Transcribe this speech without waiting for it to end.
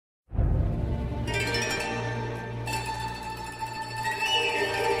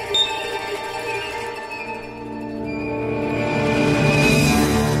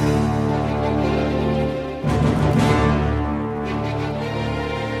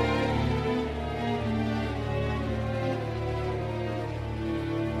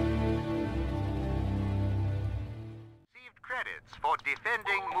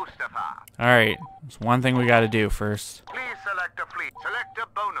defending Mustafa. Alright, there's one thing we gotta do first. Please select a fleet. Select a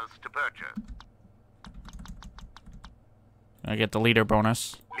bonus to purchase. I get the leader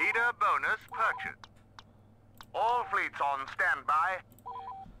bonus. Leader bonus purchased. All fleets on standby.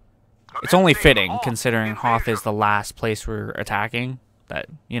 It's only fitting, considering Hoth is the last place we're attacking, that,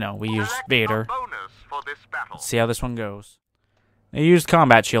 you know, we use Vader. Bonus for this battle. Let's see how this one goes. They used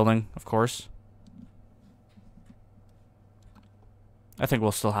combat shielding, of course. I think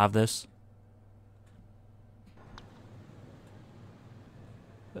we'll still have this.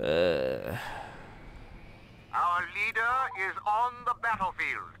 Our leader is on the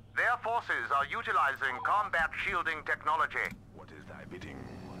battlefield. Their forces are utilizing combat shielding technology. What is thy bidding?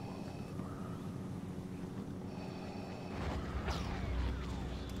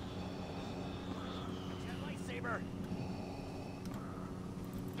 Lightsaber.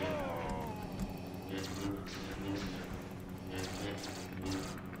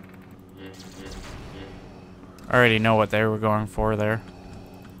 I already know what they were going for there.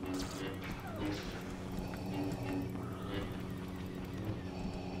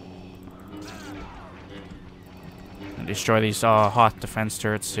 And destroy these Hoth defense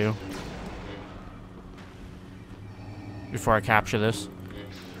turrets too. Before I capture this.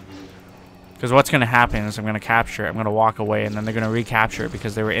 Because what's going to happen is I'm going to capture it, I'm going to walk away, and then they're going to recapture it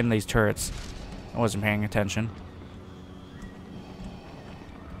because they were in these turrets. I wasn't paying attention.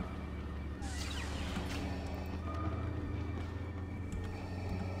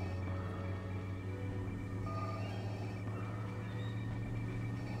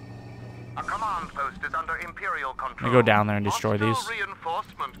 A command post is under Imperial control. I go down there and destroy these. Hostile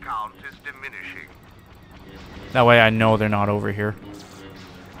reinforcement count is diminishing. That way I know they're not over here.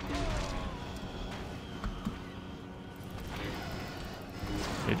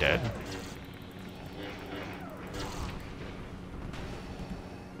 You're dead.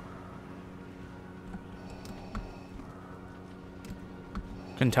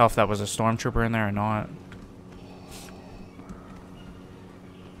 Couldn't tell if that was a stormtrooper in there or not.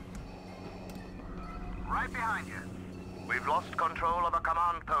 Right behind you. We've lost control of a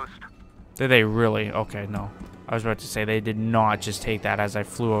command post. Did they really? Okay, no. I was about to say they did not just take that as I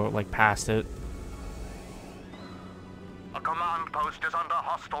flew like past it. A command post is under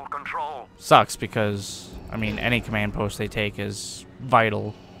hostile control. Sucks because, I mean, any command post they take is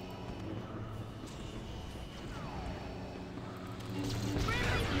vital.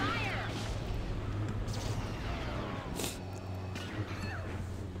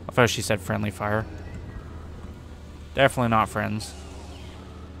 I thought she said friendly fire. Definitely not friends.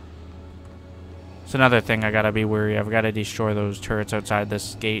 It's another thing I gotta be wary of. I gotta destroy those turrets outside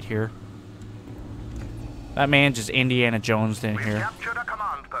this gate here. That man just Indiana Jones'd in here. Captured a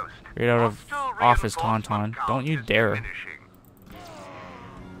command post. Right out of off his tauntaun. Don't you dare. Diminishing.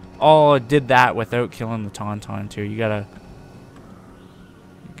 Oh, it did that without killing the tauntaun too. You gotta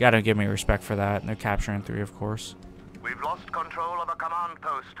give me respect for that. And they're capturing 3, of course. We've lost control of a command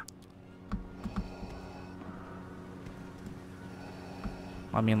post.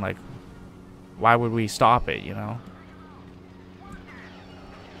 I mean, like, why would we stop it, you know?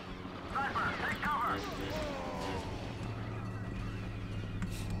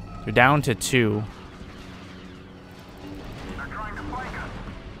 They're down to 2. They're trying to flank us.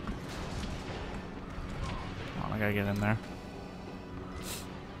 Oh, I gotta get in there.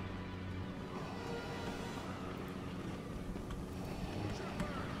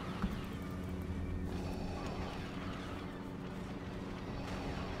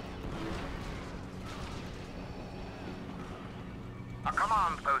 A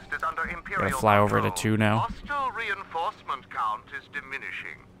command post is under Imperial Gotta fly over to control. 2 now. Hostile reinforcement count is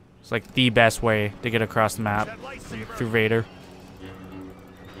diminishing. It's like the best way to get across the map through Vader.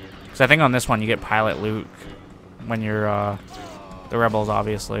 Because I think on this one you get pilot Luke when you're the rebels,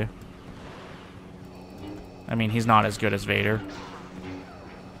 obviously. I mean, he's not as good as Vader.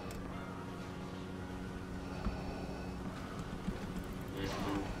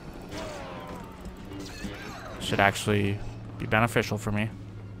 Should actually be beneficial for me.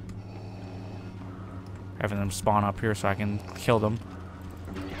 Having them spawn up here so I can kill them.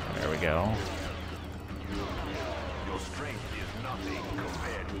 There we go. Your strength is nothing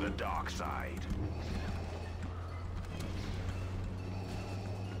compared to the dark side.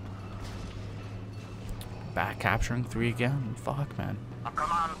 Back capturing 3 again. Fuck, man. A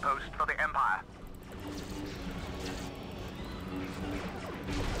command post for the Empire.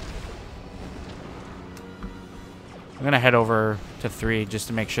 I'm gonna head over to 3 just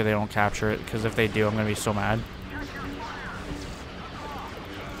to make sure they don't capture it, because if they do, I'm gonna be so mad.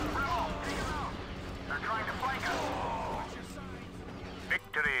 They're trying to flank us.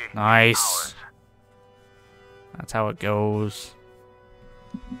 Nice. That's how it goes.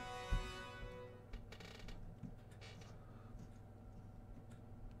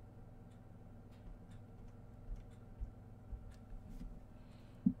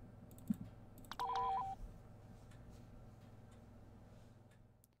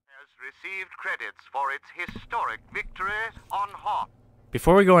 Received credits for its historic victory on Hawk.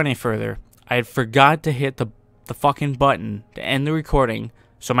 Before we go any further, I had forgot to hit the fucking button to end the recording,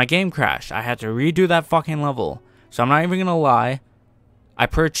 so my game crashed. I had to redo that fucking level. So I'm not even gonna lie. I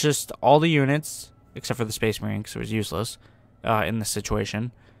purchased all the units, except for the Space Marine, because it was useless in this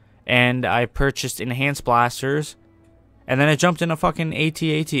situation. And I purchased enhanced blasters, and then I jumped in a fucking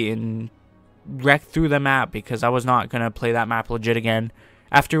AT-AT and wrecked through the map because I was not gonna play that map legit again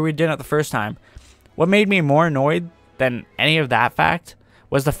after we did it the first time. What made me more annoyed than any of that fact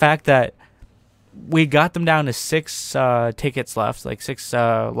was the fact that we got them down to 6 tickets left, like 6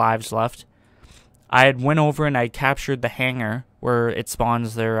 lives left. I had went over and I captured the hangar where it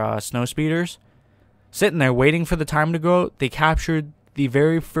spawns their snow speeders. Sitting there waiting for the time to go out, they captured the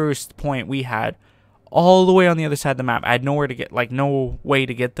very first point we had all the way on the other side of the map. I had nowhere to get, like no way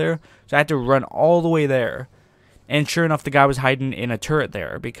to get there, so I had to run all the way there. And sure enough, the guy was hiding in a turret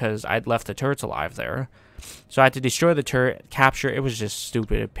there because I'd left the turrets alive there. So I had to destroy the turret, capture. It was just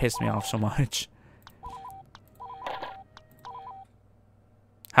stupid. It pissed me off so much.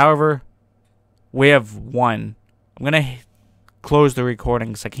 However, we have won. I'm going to close the recording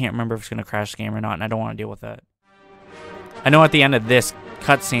because I can't remember if it's going to crash the game or not, and I don't want to deal with that. I know at the end of this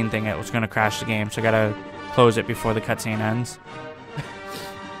cutscene thing it was going to crash the game, so I got to close it before the cutscene ends.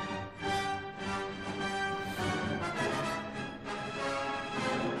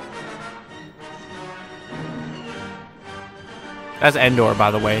 That's Endor,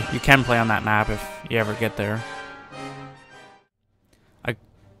 by the way. You can play on that map if you ever get there. I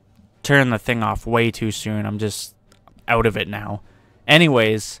turned the thing off way too soon. I'm just out of it now.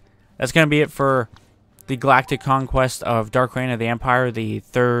 Anyways, that's going to be it for the Galactic Conquest of Dark Reign of the Empire, the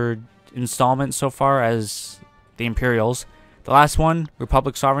 3rd installment so far as the Imperials. The last one,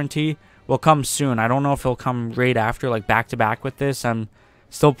 Republic Sovereignty, will come soon. I don't know if it'll come right after, like back to back with this. I'm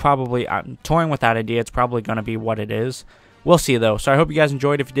toying with that idea. It's probably going to be what it is. We'll see, though. So I hope you guys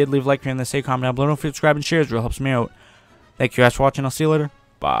enjoyed. If you did, leave a like, and say, comment down below. Don't forget to subscribe and share. It really helps me out. Thank you guys for watching. I'll see you later.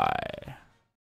 Bye.